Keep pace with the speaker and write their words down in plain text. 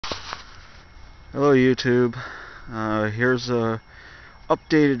Hello YouTube. Here's a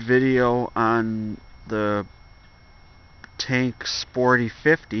updated video on the tank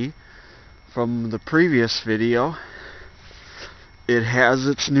Sporty50 from the previous video. It has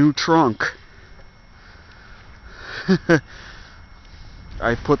its new trunk.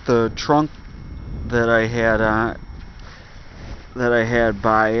 I put the trunk that I had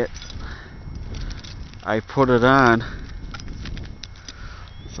by it. I put it on.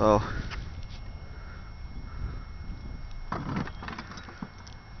 So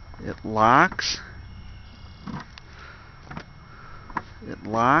it locks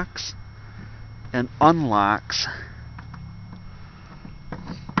and unlocks.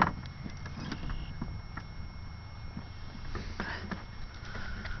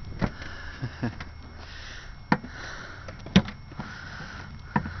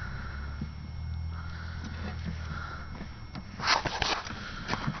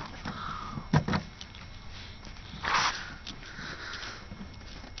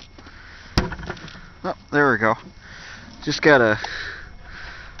 Oh, there we go. Just gotta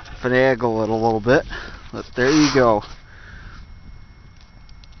finagle it a little bit, but there you go.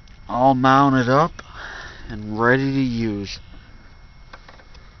 All mounted up and ready to use.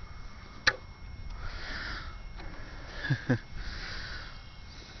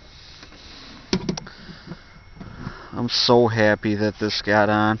 I'm so happy that this got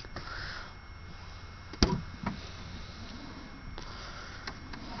on.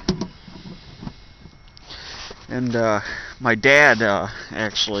 And my dad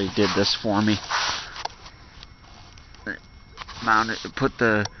actually did this for me. Put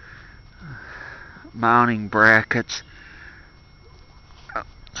the mounting brackets. Oh,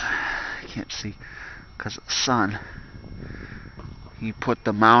 I can't see because of the sun. He put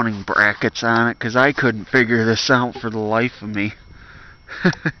the mounting brackets on it because I couldn't figure this out for the life of me.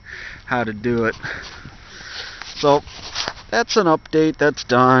 How to do it. So that's an update. That's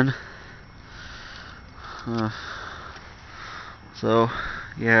done. So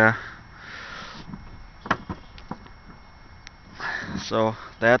yeah, so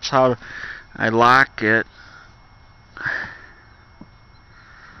that's how I lock it.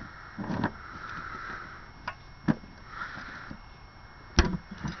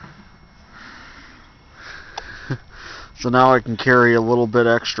 So now I can carry a little bit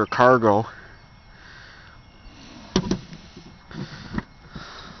extra cargo.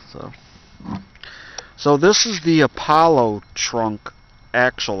 So this is the Apollo trunk,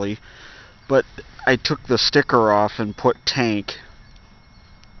 actually, but I took the sticker off and put tank.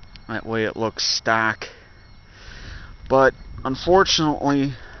 That way it looks stock. But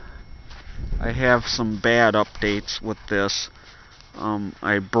unfortunately, I have some bad updates with this.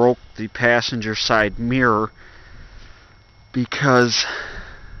 I broke the passenger side mirror because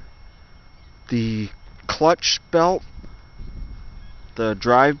the clutch belt, the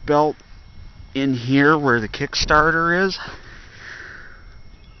drive belt, in here where the Kickstarter is,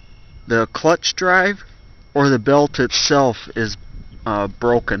 the clutch drive or the belt itself is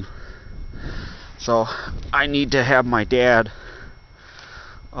broken. So I need to have my dad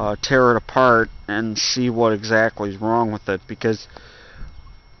tear it apart and see what exactly is wrong with it, because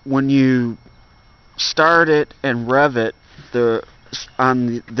when you start it and rev it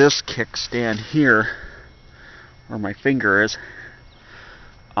on this kickstand here where my finger is,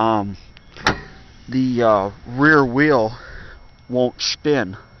 the rear wheel won't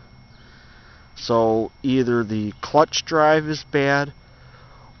spin. So either the clutch drive is bad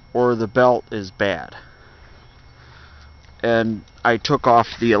or the belt is bad. And I took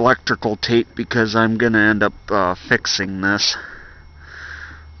off the electrical tape because I'm going to end up fixing this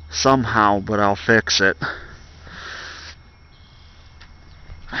somehow, but I'll fix it.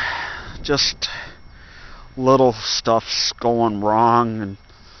 Just little stuff's going wrong and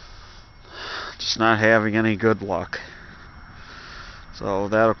just not having any good luck. So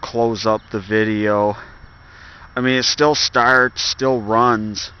that'll close up the video. I mean, it still starts, still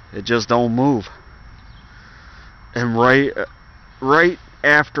runs, it just don't move. And right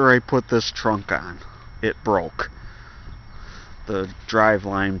after I put this trunk on, it broke. The drive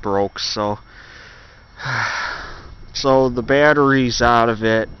line broke, so the battery's out of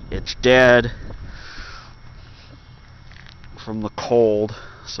it. It's dead from the cold.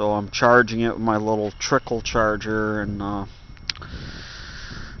 So I'm charging it with my little trickle charger and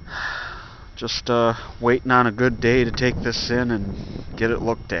just waiting on a good day to take this in and get it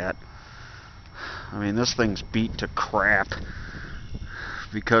looked at. I mean, this thing's beat to crap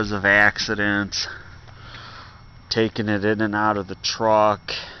because of accidents, taking it in and out of the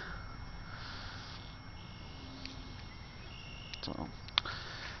truck. So,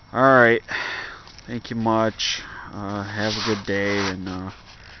 alright, Thank you much. Have a good day, and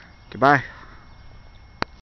goodbye.